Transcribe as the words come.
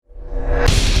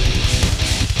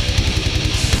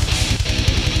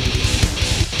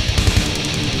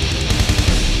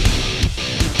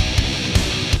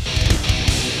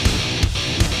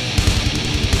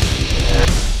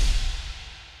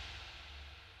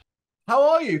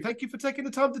How are you? Thank you for taking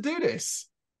the time to do this.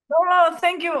 Oh,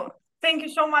 thank you. Thank you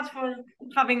so much for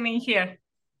having me here.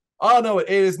 Oh, no, it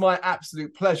is my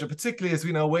absolute pleasure, particularly as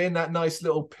we know we're in that nice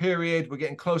little period. We're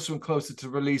getting closer and closer to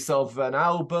release of an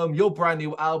album. Your brand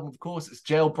new album, of course, it's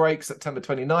Jailbreak, September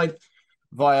 29th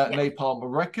via Yeah. Napalm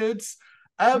Records.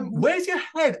 Mhm. Where's your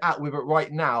head at with it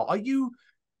right now? Are you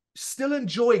still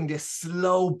enjoying this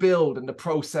slow build and the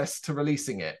process to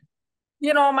releasing it?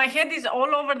 My head is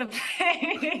all over the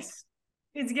place.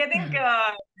 It's getting,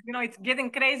 it's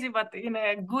getting crazy, but in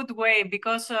a good way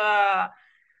because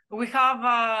we have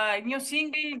a new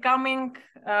single coming.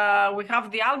 We have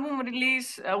the album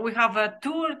release. We have a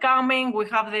tour coming. We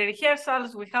have the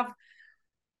rehearsals. We have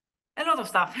a lot of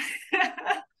stuff.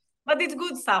 But it's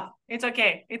good stuff. It's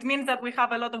okay. It means that we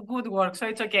have a lot of good work, so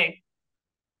it's okay.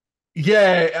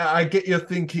 Yeah, I get your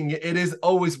thinking. It is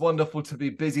always wonderful to be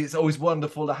busy. It's always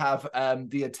wonderful to have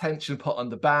the attention put on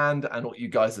the band and what you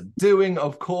guys are doing,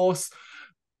 of course,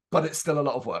 but it's still a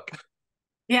lot of work.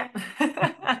 Yeah.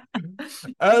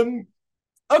 Um,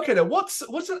 okay, then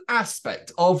what's an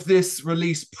aspect of this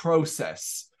release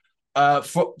process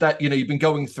for that you've been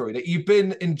going through that you've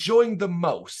been enjoying the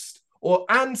most, or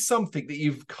and something that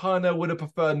you've kind of would have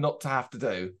preferred not to have to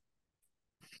do?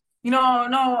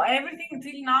 No, everything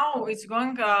till now is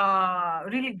going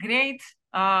really great.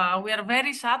 We are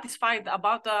very satisfied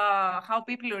about how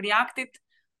people reacted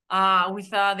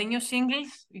with the new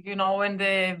singles, and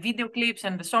the video clips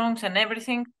and the songs and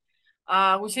everything.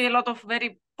 We see a lot of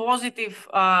very positive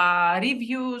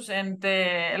reviews and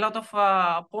a lot of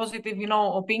positive,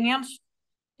 opinions.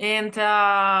 And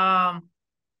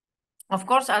of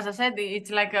course, as I said,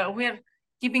 it's like we're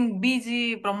keeping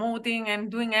busy promoting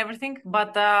and doing everything,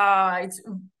 but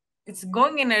it's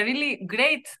going in a really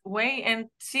great way, and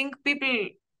seeing people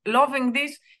loving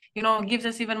this, gives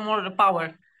us even more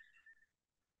power.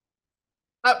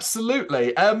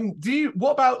 Absolutely.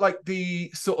 What about like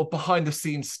the sort of behind the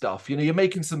scenes stuff? You're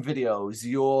making some videos,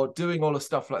 you're doing all the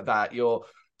stuff like that, you're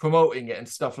promoting it and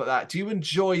stuff like that. Do you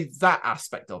enjoy that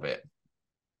aspect of it?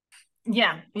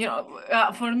 Yeah,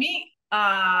 for me,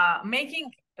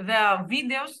 making the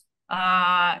videos,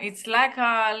 it's like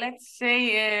let's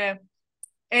say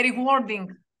a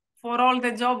rewarding for all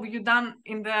the job you done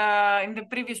in the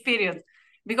previous period,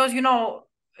 because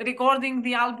recording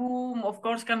the album of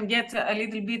course can get a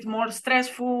little bit more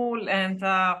stressful, and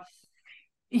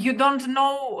you don't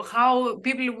know how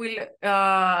people will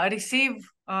receive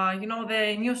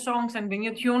the new songs and the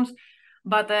new tunes,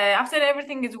 but after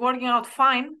everything is working out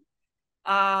fine,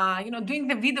 doing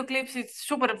the video clips, it's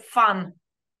super fun.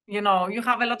 You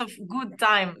have a lot of good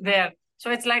time there. So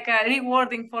it's like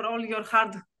rewarding for all your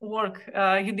hard work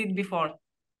you did before.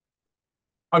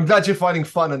 I'm glad you're finding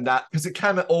fun in that because it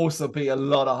can also be a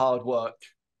lot of hard work.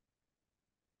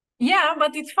 Yeah,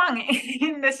 but it's fun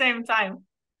in the same time.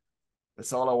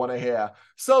 That's all I want to hear.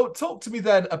 So, talk to me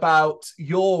then about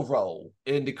your role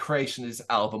in the creation of this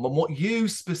album and what you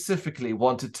specifically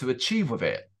wanted to achieve with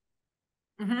it.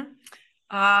 Mm-hmm.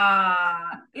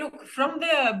 Look, from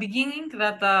the beginning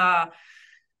that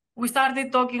we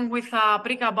started talking with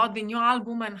Prika about the new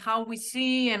album and how we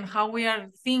see and how we are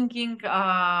thinking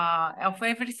of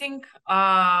everything.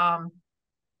 From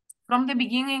the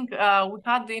beginning, we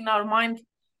had in our mind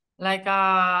like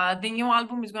the new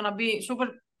album is gonna be super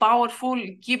powerful.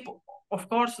 Keep, of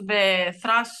course, the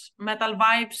thrash metal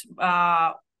vibes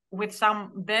with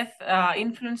some death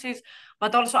influences,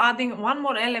 but also adding one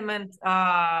more element,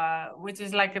 which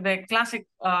is like the classic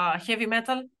heavy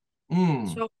metal.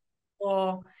 Mm. So,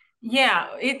 uh, yeah,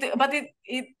 it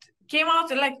came out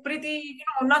like pretty,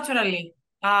 naturally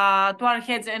to our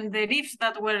heads, and the riffs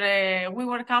that we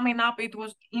were coming up, it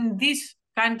was in this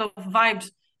kind of vibes.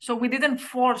 So we didn't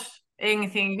force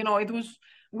anything, it was,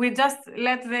 we just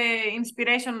let the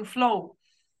inspiration flow.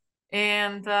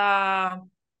 And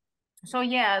so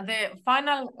yeah, the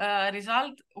final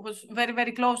result was very,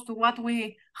 very close to what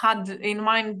we had in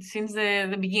mind since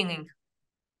the beginning.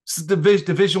 So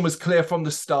the vision was clear from the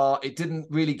start. It didn't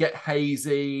really get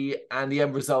hazy, and the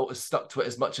end result has stuck to it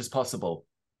as much as possible.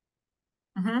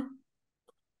 Mm-hmm.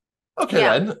 Okay,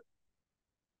 Yeah. then.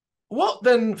 What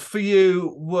then for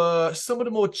you were some of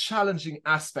the more challenging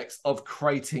aspects of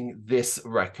creating this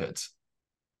record?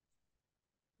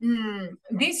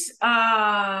 This,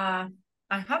 I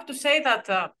have to say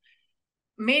that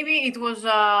maybe it was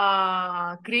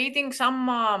creating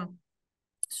some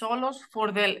solos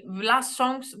for the last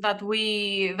songs that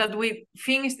we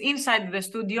finished inside the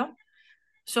studio.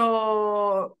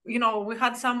 So we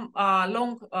had some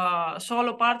long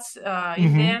solo parts in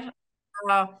Mm-hmm. there.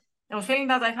 Uh, I was feeling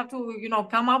that I have to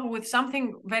come up with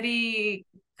something very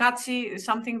catchy,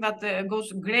 something that goes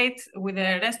great with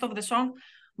the rest of the song.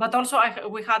 But also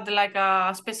we had like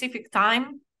a specific time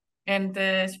and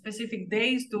specific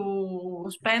days to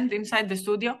spend inside the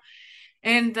studio.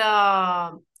 And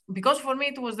because for me,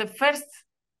 it was the first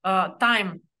time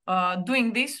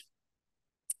doing this,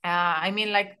 I mean,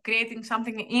 like creating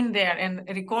something in there and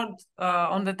record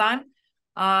on the time.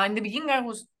 In the beginning, I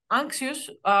was anxious,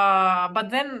 but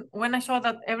then when I saw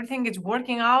that everything is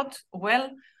working out well,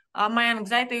 my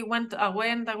anxiety went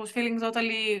away and I was feeling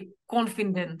totally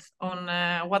confident on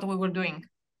what we were doing.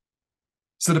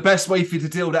 So the best way for you to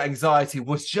deal with that anxiety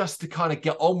was just to kind of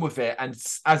get on with it. And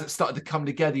as it started to come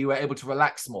together, you were able to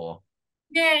relax more.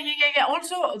 Yeah.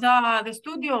 Also, the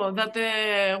studio that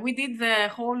we did the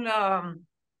whole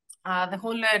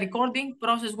recording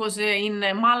process was in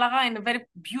Malaga, in a very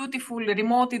beautiful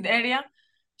remote area.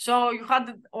 So you had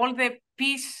all the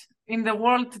peace in the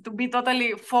world to be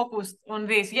totally focused on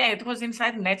this. Yeah, it was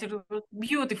inside nature. It was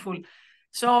beautiful.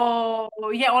 So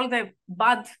yeah, all the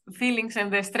bad feelings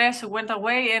and the stress went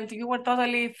away and you were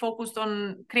totally focused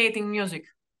on creating music.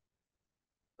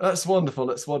 That's wonderful.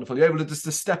 That's wonderful. You're able to just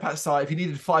to step outside. If you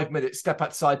needed 5 minutes, step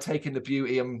outside, take in the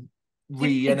beauty and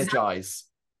re-energize.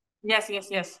 Exactly.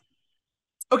 Yes.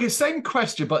 Okay, same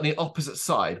question, but on the opposite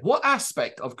side. What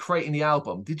aspect of creating the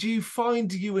album did you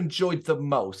find you enjoyed the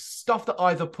most? Stuff that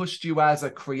either pushed you as a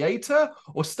creator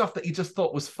or stuff that you just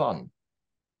thought was fun?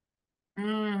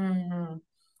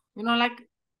 Like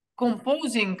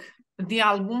composing the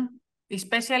album,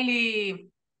 especially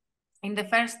in the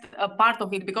first part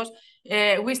of it, because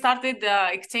we started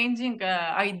exchanging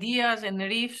ideas and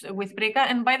riffs with Prika,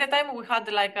 and by the time we had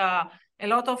like a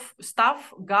lot of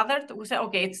stuff gathered, we said,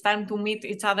 okay, it's time to meet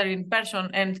each other in person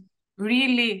and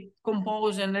really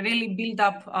compose and really build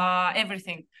up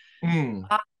everything.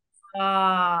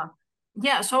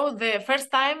 Yeah, so the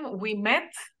first time we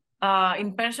met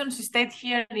in person, she stayed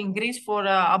here in Greece for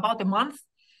about a month.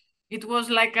 It was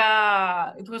like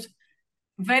it was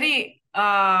very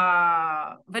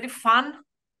very fun,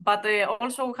 but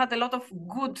also we had a lot of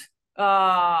good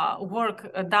work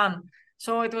done.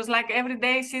 So it was like every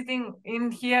day sitting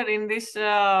in here in this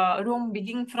room,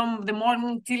 beginning from the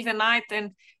morning till the night,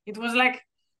 and it was like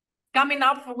coming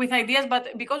up with ideas.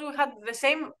 But because we had the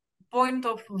same point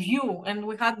of view and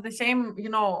we had the same,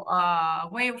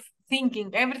 way of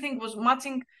thinking, everything was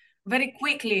matching very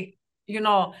quickly,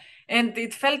 and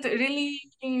it felt really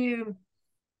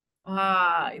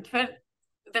it felt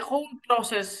the whole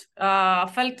process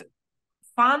felt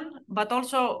fun, but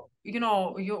also we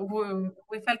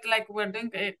felt like we're doing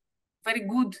a very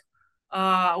good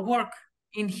work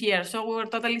in here, so we were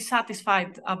totally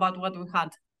satisfied about what we had.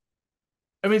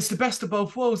 I mean, it's the best of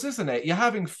both worlds, isn't it? You're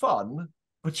having fun,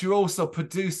 but you're also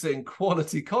producing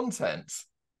quality content.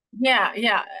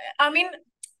 Yeah. I mean,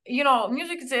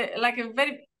 music is like a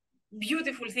very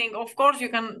beautiful thing. Of course, you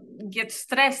can get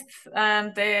stressed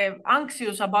and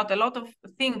anxious about a lot of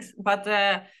things, but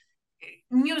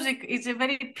music is a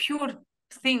very pure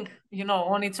thing,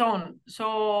 on its own.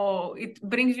 So it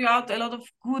brings you out a lot of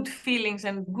good feelings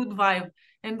and good vibe,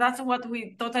 and that's what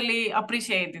we totally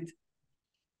appreciated.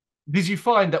 Did you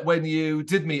find that when you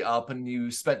did meet up and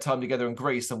you spent time together in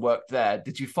Greece and worked there,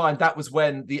 did you find that was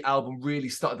when the album really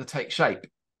started to take shape?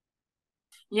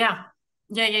 Yeah.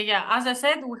 As I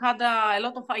said, we had a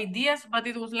lot of ideas, but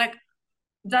it was like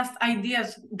just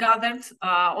ideas gathered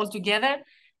all together.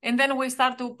 And then we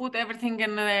start to put everything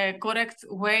in a correct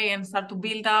way and start to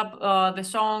build up the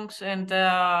songs and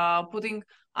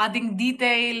adding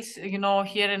details,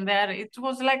 here and there. It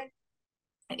was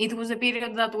a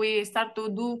period that we start to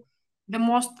do the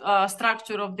most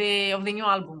structure of the new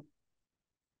album.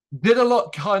 Did a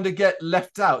lot kind of get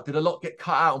left out? Did a lot get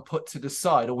cut out and put to the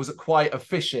side, or was it quite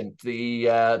efficient,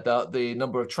 the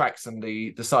number of tracks and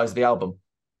the size of the album?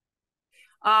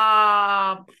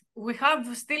 We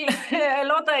have still a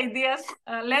lot of ideas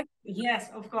left. Yes,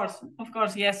 of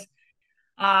course, yes.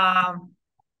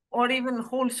 Or even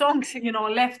whole songs,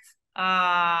 left Just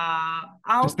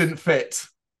out. didn't fit.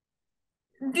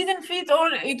 Didn't fit,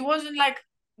 or it wasn't like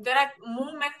the right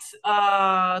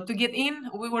moment to get in.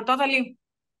 We were totally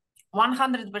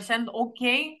 100%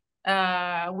 okay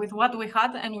with what we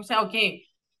had, and we say, okay,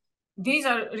 these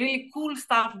are really cool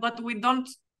stuff, but we don't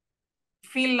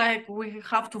feel like we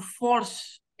have to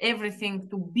force everything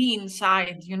to be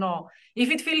inside. If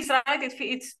it feels right,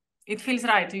 it feels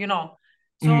right.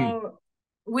 So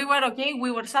we were okay,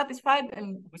 we were satisfied,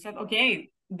 and we said, okay,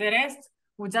 the rest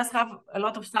we just have a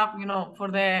lot of stuff, for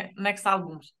the next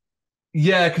albums.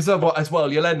 Yeah, because as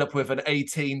well, you'll end up with an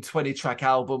 18, 20 track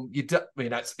album.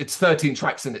 It's 13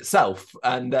 tracks in itself,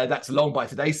 and that's long by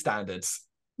today's standards.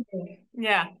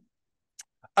 Yeah.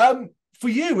 For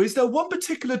you, is there one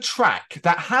particular track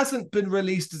that hasn't been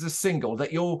released as a single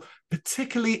that you're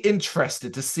particularly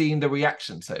interested to seeing the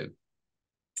reaction to?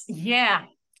 Yeah.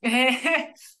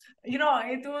 It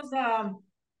was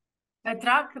a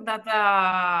track that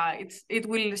it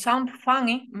will sound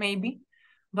funny maybe,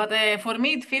 but for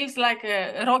me it feels like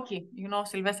Rocky,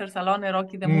 Sylvester Stallone,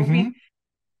 Rocky the movie.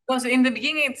 Because in the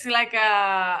beginning it's like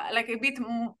a bit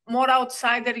more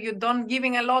outsider, you don't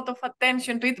giving a lot of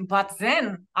attention to it, but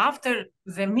then after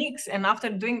the mix and after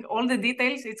doing all the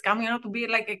details, it's coming out to be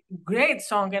like a great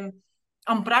song. And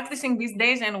I'm practicing these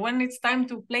days, and when it's time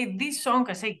to play this song,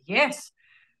 I say yes.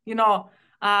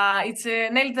 It's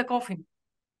nailed the coffin.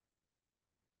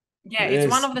 Yeah, It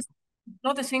it's one is. of the,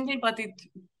 not a single, but it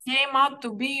came out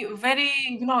to be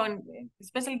very, and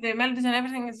especially the melodies and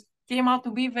everything came out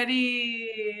to be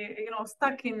very,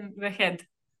 stuck in the head.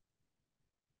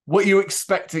 What are you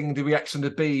expecting the reaction to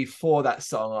be for that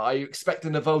song? Are you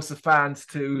expecting the Nervosa fans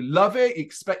to love it?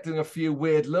 Expecting a few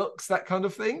weird looks, that kind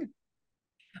of thing?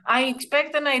 I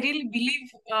expect and I really believe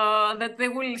that they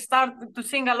will start to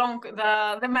sing along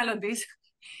the melodies.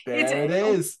 It's, There it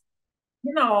is.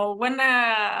 when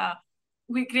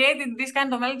we created this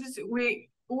kind of melodies, we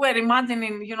were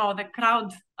imagining, the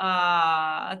crowd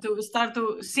to start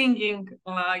to singing,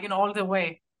 all the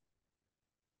way.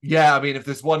 Yeah, I mean, if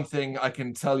there's one thing I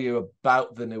can tell you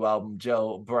about the new album,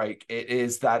 Jailbreak, it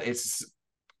is that it's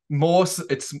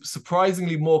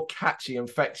surprisingly more catchy and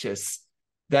infectious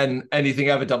than anything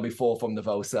ever done before from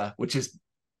Nervosa, which is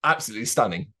absolutely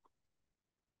stunning.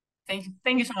 Thank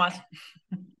you so much.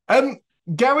 Um,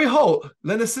 Gary Holt,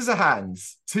 Lena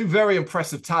Scissorhands, two very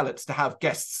impressive talents to have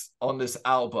guests on this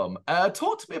album.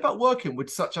 Talk to me about working with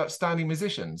such outstanding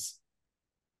musicians.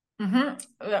 From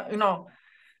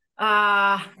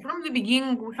the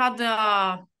beginning, we had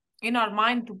in our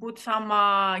mind to put some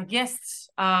guests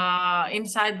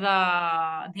inside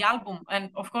the album, and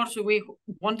of course, we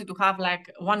wanted to have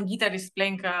like one guitarist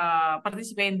playing,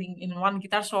 participating in one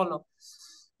guitar solo.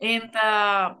 And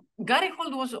Gary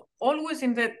Holt was always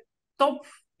in the top,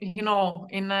 in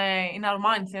our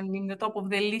minds and in the top of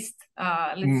the list,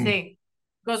 let's say,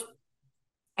 because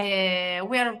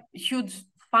we are huge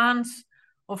fans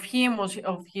of him,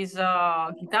 of his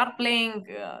guitar playing,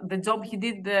 the job he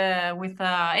did with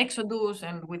Exodus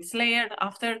and with Slayer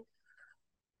after.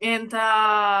 And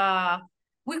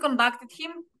we contacted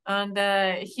him, and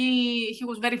he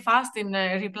was very fast in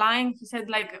replying. He said,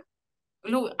 like,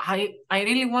 look, I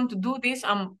really want to do this.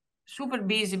 I'm super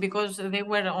busy because they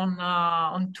were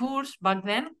on tours back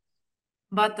then.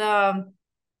 But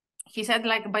he said,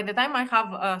 like, by the time I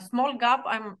have a small gap,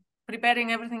 I'm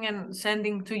preparing everything and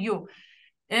sending to you.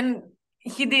 And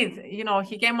he did,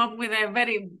 he came up with a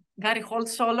very Gary Holt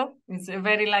solo. It's a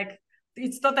very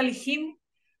it's totally him.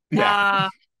 Yeah.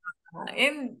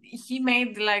 And he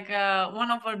made like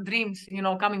one of our dreams,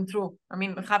 coming true. I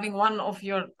mean, having one of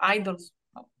your idols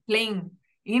playing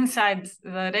inside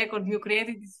the record you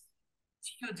created is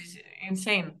huge, it's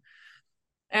insane.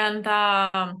 And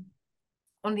on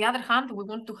the other hand, we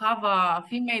want to have a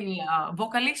female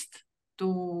vocalist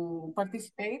to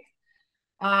participate.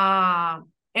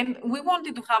 And we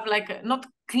wanted to have like not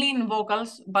clean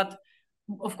vocals, but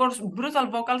of course brutal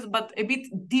vocals, but a bit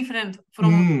different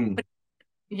from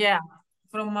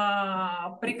from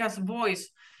Prika's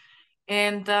voice.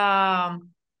 And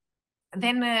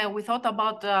then we thought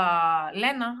about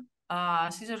Lena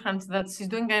Scissorhands, that she's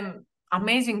doing an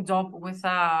amazing job with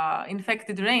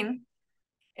Infected Rain.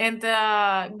 And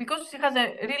because she has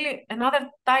a really another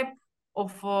type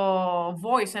of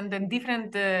voice and then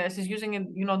different, she's using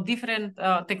a different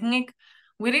technique,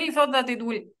 we really thought that it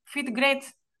will fit great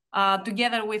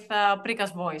together with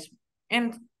Prika's voice.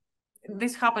 And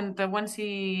this happened when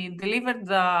she delivered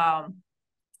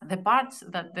the parts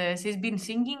that she's been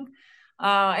singing.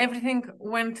 Everything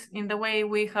went in the way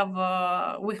we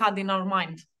had in our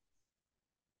mind.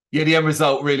 Yeah, the end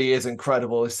result really is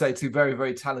incredible. It's say two very,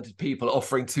 very talented people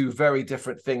offering two very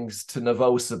different things to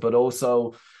Nervosa, but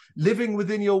also living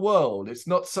within your world. It's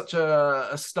not such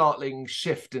a startling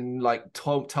shift in like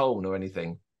tone or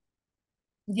anything.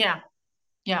 Yeah,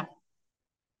 yeah.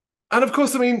 And of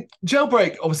course, I mean,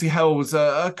 Jailbreak obviously heralds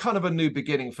a kind of a new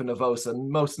beginning for Nervosa, and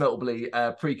most notably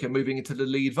Prika moving into the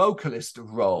lead vocalist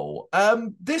role.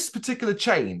 This particular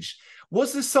change,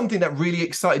 was this something that really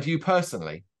excited you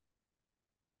personally?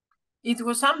 It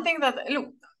was something that,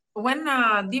 look, when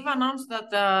Diva announced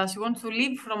that she wants to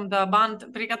leave from the band,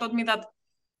 Prika told me that,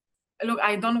 look,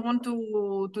 I don't want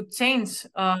to change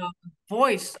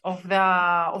voice of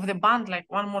the band like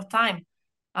one more time.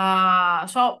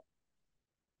 So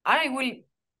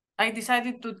I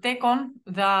decided to take on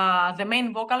the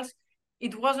main vocals,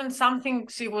 it wasn't something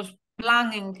she was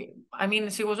planning. I mean,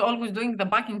 she was always doing the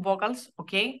backing vocals,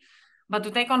 okay, but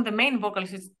to take on the main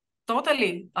vocals is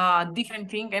totally different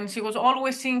thing. And she was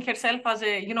always seeing herself as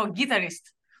a, you know,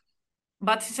 guitarist.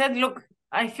 But she said, look,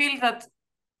 I feel that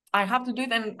I have to do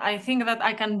it, and I think that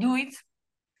I can do it.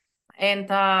 And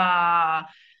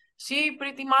she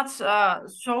pretty much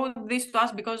showed this to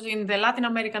us, because in the Latin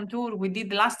American tour we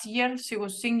did last year, she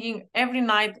was singing every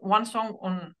night one song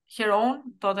on her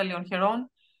own, totally on her own.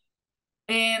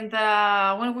 And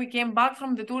when we came back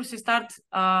from the tour, she started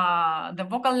the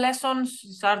vocal lessons,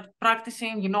 she started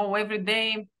practicing, you know, every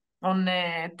day on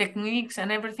techniques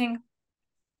and everything.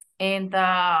 And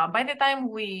by the time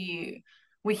we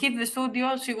hit the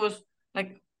studio, she was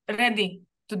like ready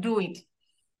to do it.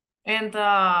 And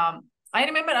I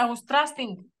remember I was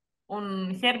trusting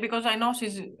on her because I know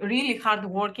she's really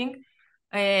hardworking.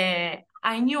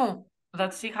 I knew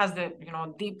that she has the, you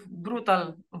know, deep,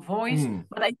 brutal voice,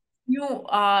 but I knew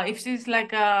if she's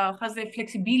like has the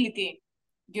flexibility,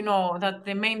 you know, that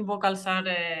the main vocals are,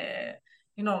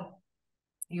 you know,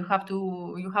 you have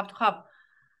to have.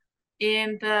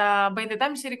 And by the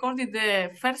time she recorded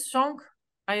the first song,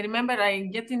 I remember I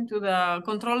get into the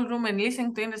control room and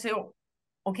listen to it and say, oh,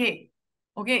 okay,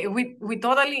 we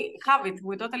totally have it.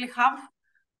 We totally have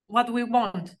what we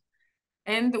want.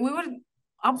 And we were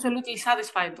absolutely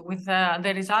satisfied with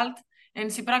the result.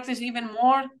 And she practiced even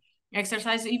more,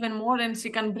 exercise even more, and she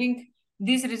can bring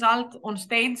this result on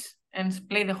stage and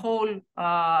play the whole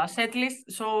set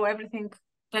list. So everything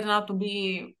turned out to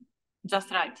be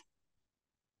just right.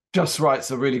 Just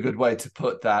right's a really good way to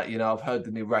put that. You know, I've heard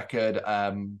the new record.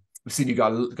 We've seen you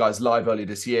guys live earlier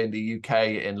this year in the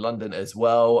UK, in London as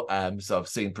well. So I've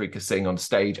seen Prika sing on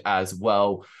stage as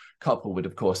well, coupled with,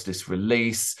 of course, this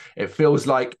release. It feels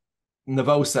like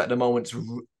Nervosa at the moment's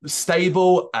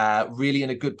stable, really in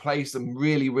a good place, and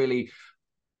really, really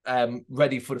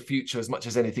ready for the future as much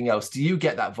as anything else. Do you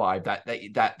get that vibe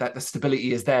that the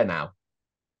stability is there now?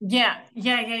 Yeah.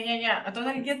 I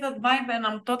totally get that vibe, and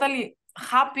I'm totally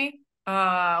happy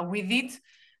with it.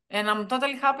 And I'm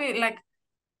totally happy, like,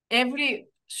 every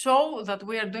show that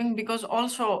we are doing, because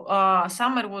also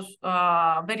summer was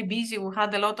very busy. We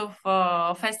had a lot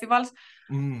of festivals.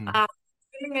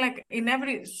 Feeling like in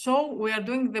every show we are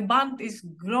doing, the band is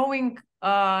growing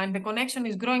and the connection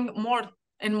is growing more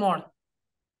and more.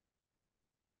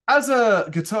 As a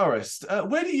guitarist,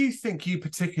 where do you think you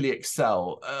particularly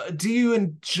excel? Do you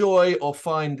enjoy or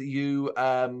find you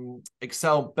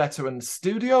excel better in the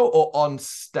studio or on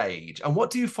stage? And what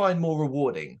do you find more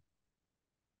rewarding?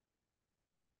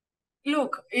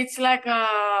 Look, it's like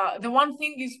the one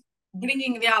thing is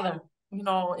bringing the other. You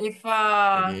know, It if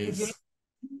you is.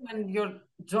 and your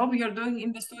job you're doing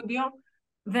in the studio,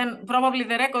 then probably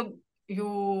the record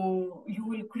you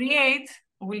will create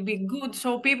will be good,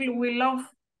 so people will love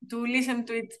to listen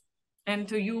to it and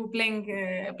to you playing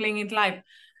it live.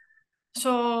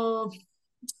 So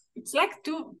it's like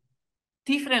two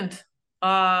different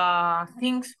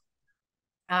things,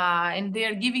 and they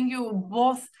are giving you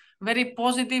both very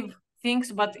positive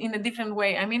things, but in a different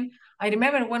way. I mean, I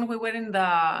remember when we were in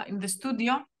the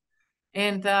studio,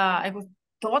 and I was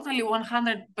totally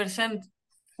 100%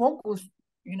 focused,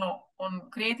 you know, on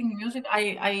creating music.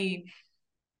 I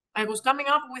was coming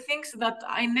up with things that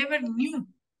I never knew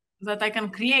that I can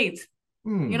create.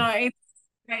 You know, I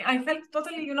felt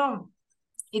totally, you know,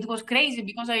 it was crazy,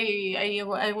 because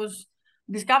I was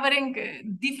discovering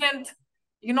different,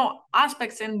 you know,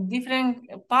 aspects and different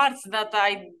parts that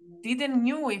I didn't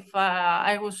knew if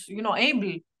I was, you know,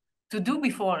 able to do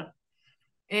before.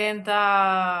 And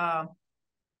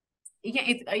yeah,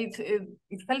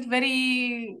 it felt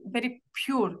very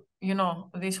pure, you know,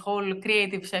 this whole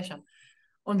creative session.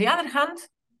 On the other hand,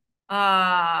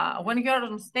 when you are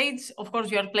on stage, of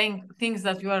course, you are playing things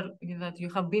that you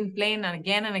have been playing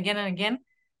again and again and again.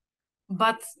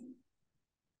 But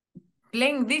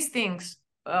playing these things,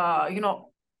 you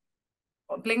know,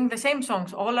 playing the same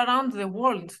songs all around the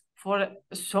world for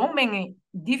so many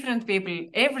different people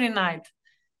every night,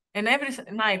 and every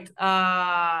night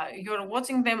you're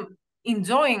watching them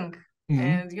enjoying,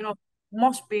 and, you know,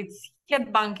 mosh pits,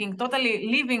 head banking,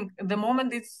 totally living the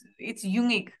moment. It's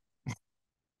unique.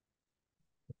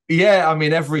 Yeah, I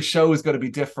mean, every show is going to be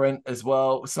different as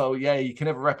well. So yeah, you're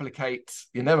never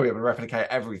going to replicate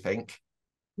everything.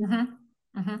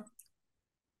 Mm-hmm. Mm-hmm.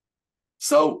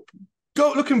 So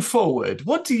looking forward,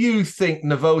 what do you think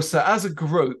Nervosa as a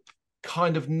group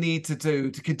kind of need to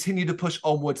do to continue to push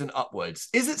onwards and upwards?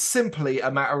 Is it simply a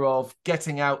matter of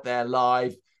getting out there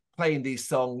live, playing these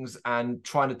songs, and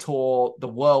trying to tour the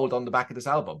world on the back of this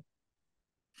album?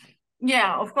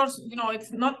 Yeah, of course, you know,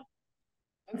 it's not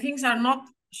things are not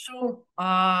so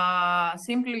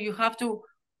simple. You have to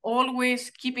always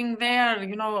keeping there,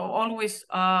 always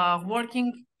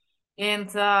working.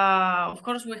 And of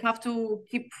course, we have to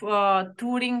keep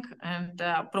touring and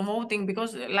promoting,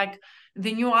 because like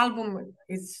the new album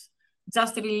is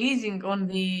just releasing on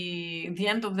the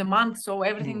end of the month, so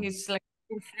everything is like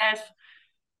fresh.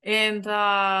 And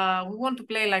we want to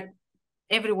play like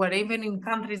everywhere, even in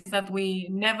countries that we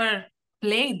never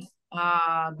played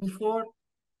before.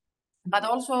 But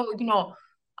also,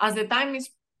 as the time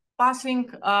is passing,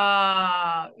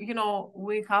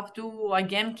 we have to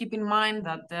again keep in mind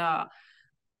that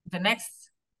the next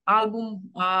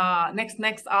album,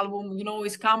 next album,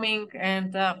 is coming.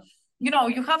 And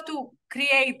you have to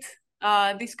create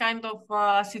this kind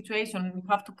of situation. You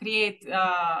have to create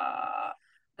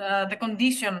the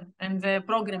condition and the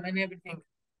program and everything.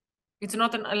 It's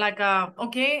not like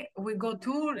okay, we go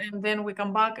tour and then we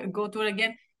come back and go tour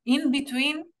again. In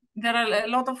between, there are a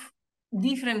lot of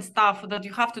different stuff that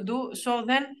you have to do. So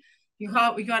then you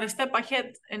are a step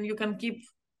ahead and you can keep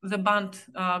the band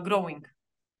growing.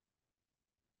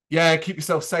 Yeah, keep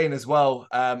yourself sane as well.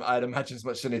 I'd imagine as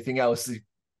much as anything else,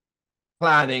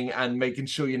 planning and making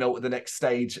sure you know what the next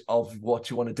stage of what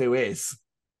you want to do is.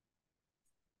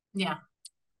 Yeah.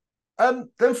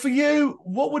 Then for you,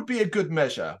 what would be a good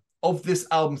measure of this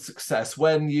album's success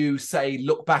when you say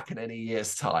look back in any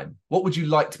year's time? What would you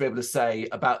like to be able to say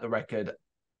about the record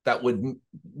that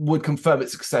would confirm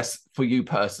its success for you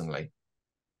personally?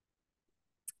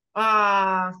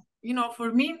 For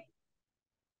me,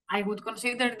 I would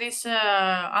consider this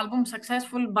album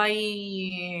successful by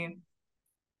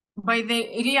the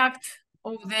react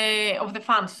of the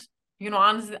fans.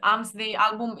 Once the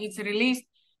album is released,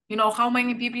 how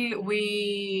many people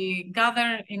we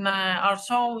gather in our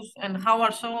shows, and how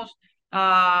our shows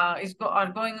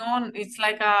are going on. It's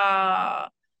like a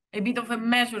bit of a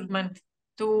measurement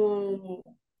to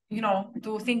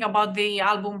to think about the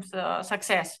album's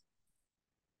success.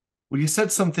 Well, you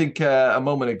said something a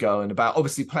moment ago and about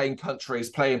obviously playing countries,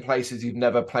 playing places you've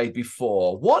never played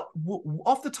before. What,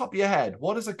 off the top of your head,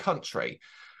 what is a country,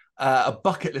 a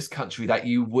bucket list country that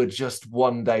you would just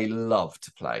one day love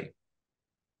to play?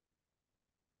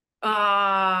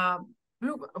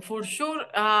 Look, for sure,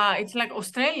 it's like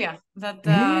Australia that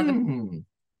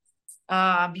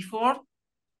before,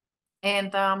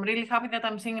 and I'm really happy that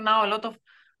I'm seeing now a lot of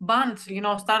bands,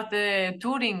 start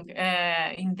touring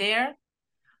in there.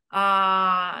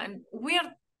 And we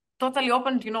are totally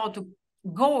open, to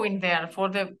go in there for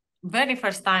the very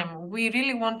first time. We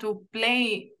really want to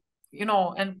play,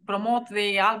 and promote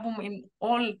the album in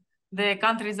all the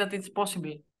countries that it's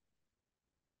possible.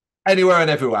 Anywhere and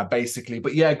everywhere, basically.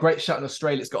 But yeah, great shot in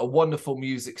Australia. It's got a wonderful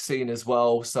music scene as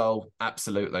well. So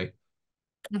absolutely.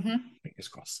 Fingers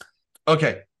crossed.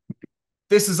 Okay.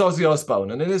 This is Ozzy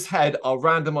Osbourne, and in his head are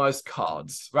randomized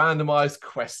cards, randomized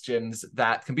questions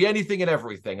that can be anything and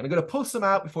everything. And I'm going to pull some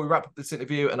out before we wrap up this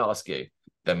interview and ask you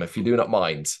them if you do not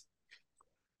mind.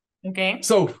 Okay.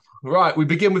 So, right, we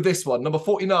begin with this one. Number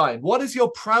 49. What is your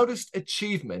proudest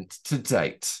achievement to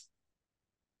date?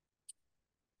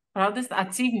 Proudest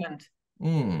achievement?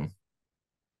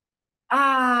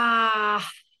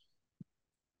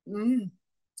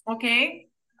 Okay.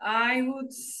 I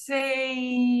would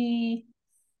say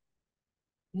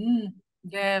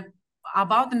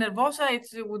about Nervosa, it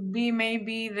would be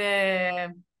maybe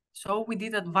the show we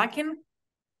did at Vakin.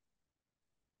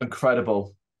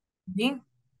 Incredible.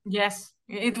 Yes,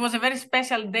 it was a very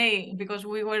special day because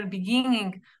we were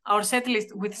beginning our set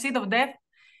list with Seed of Death,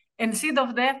 and Seed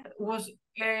of Death was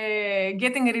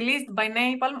getting released by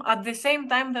Napalm at the same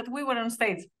time that we were on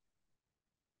stage.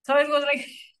 So it was like...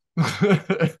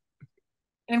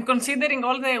 And considering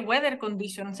all the weather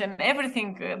conditions and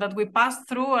everything that we passed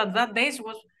through at that day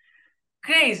was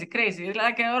crazy,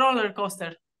 like a roller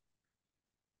coaster.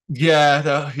 Yeah,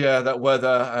 that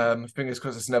weather. Fingers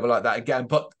crossed it's never like that again.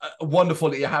 But wonderful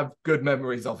that you have good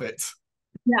memories of it.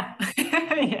 Yeah,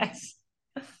 yes.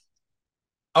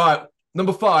 All right,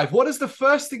 number 5. What is the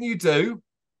first thing you do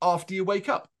after you wake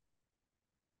up?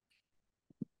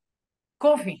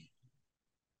 Coffee.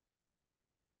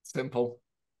 Simple.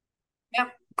 Yeah,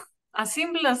 as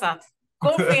simple as that.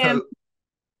 Coffee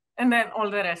and then all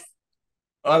the rest.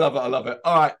 I love it.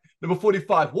 All right, number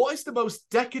 45. What is the most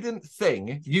decadent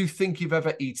thing you think you've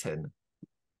ever eaten?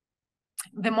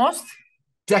 The most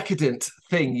decadent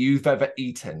thing you've ever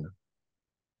eaten?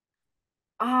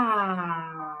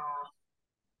 I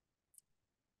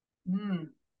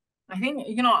think,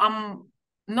 I'm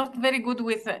not very good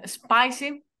with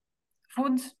spicy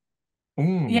foods.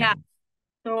 Yeah.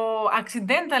 So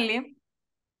accidentally,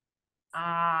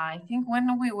 I think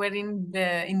when we were in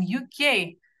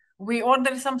UK, we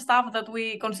ordered some stuff that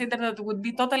we considered that would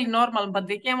be totally normal, but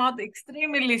they came out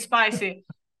extremely spicy.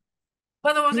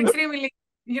 But I was extremely,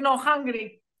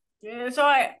 hungry. So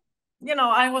I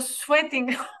was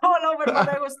sweating all over, but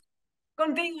I was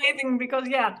continuing because,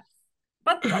 yeah.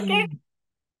 But okay,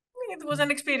 it was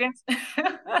an experience.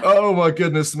 Oh my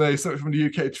goodness me! Something from the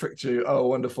UK tricked you. Oh,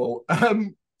 wonderful.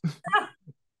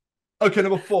 Okay,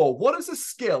 number 4. What is a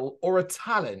skill or a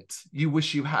talent you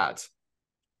wish you had?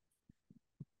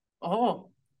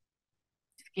 Oh,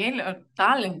 skill or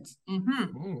talent.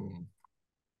 Mm-hmm.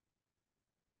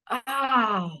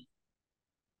 Ah,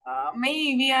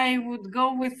 maybe I would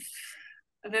go with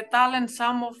the talent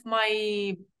some of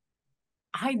my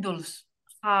idols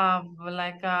have,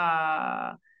 like,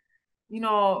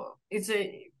 it's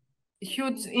a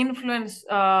huge influence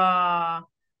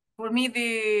for me.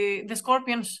 The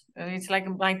Scorpions, it's like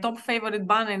my top favorite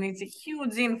band, and it's a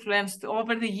huge influence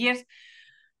over the years.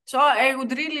 So I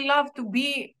would really love to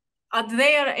be at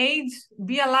their age,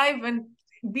 be alive, and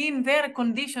be in their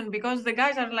condition, because the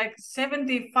guys are like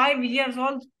 75 years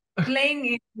old, playing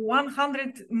in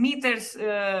 100 meters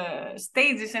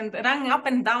stages and running up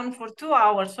and down for 2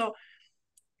 hours. So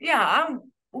yeah, I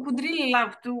would really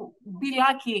love to be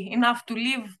lucky enough to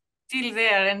live till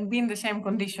there and be in the same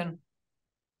condition.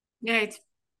 Yeah, it's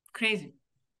crazy.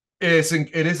 It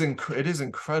is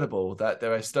incredible that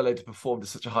they're still able to perform to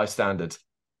such a high standard.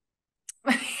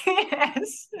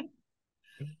 Yes.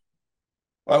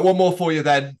 All right, one more for you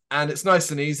then, and it's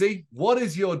nice and easy. What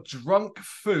is your drunk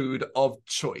food of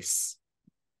choice?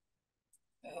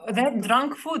 That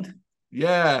drunk food.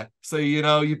 Yeah, so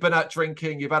you've been out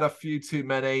drinking, you've had a few too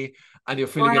many, and you're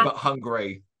feeling a bit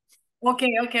hungry. Okay.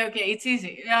 It's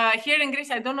easy. Here in Greece,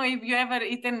 I don't know if you ever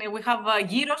eaten. We have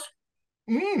gyros.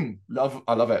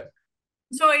 I love it.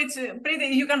 So it's pretty.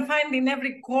 You can find in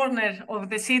every corner of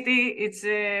the city. It's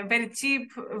very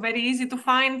cheap, very easy to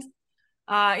find.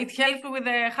 It helps with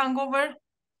the hangover.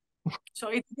 So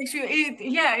it makes you. It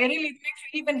really makes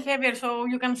you even heavier. So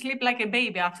you can sleep like a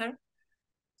baby after.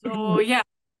 So yeah.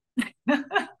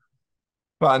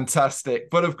 Fantastic.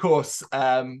 But of course,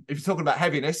 if you're talking about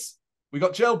heaviness, we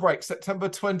got Jailbreak, September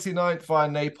 29th via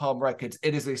Napalm Records.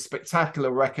 It is a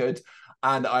spectacular record.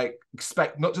 And I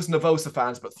expect not just Nervosa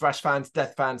fans, but thrash fans,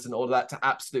 death fans, and all of that to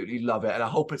absolutely love it. And I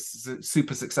hope it's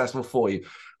super successful for you.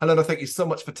 Helena, thank you so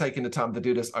much for taking the time to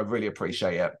do this. I really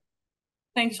appreciate it.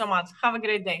 Thank you so much. Have a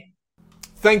great day.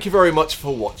 Thank you very much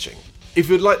for watching. If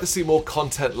you'd like to see more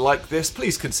content like this,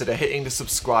 please consider hitting the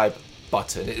subscribe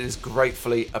button. It is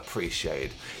gratefully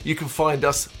appreciated. You can find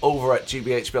us over at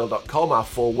gbhbl.com, our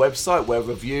full website, where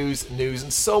reviews, news,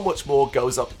 and so much more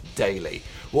goes up daily.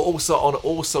 We're also on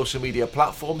all social media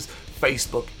platforms: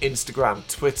 Facebook, Instagram,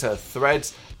 Twitter,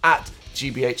 Threads, at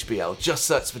GBHBL. Just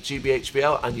search for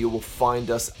GBHBL and you will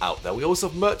find us out there. We also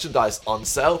have merchandise on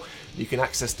sale. You can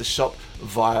access the shop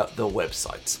via the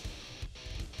website.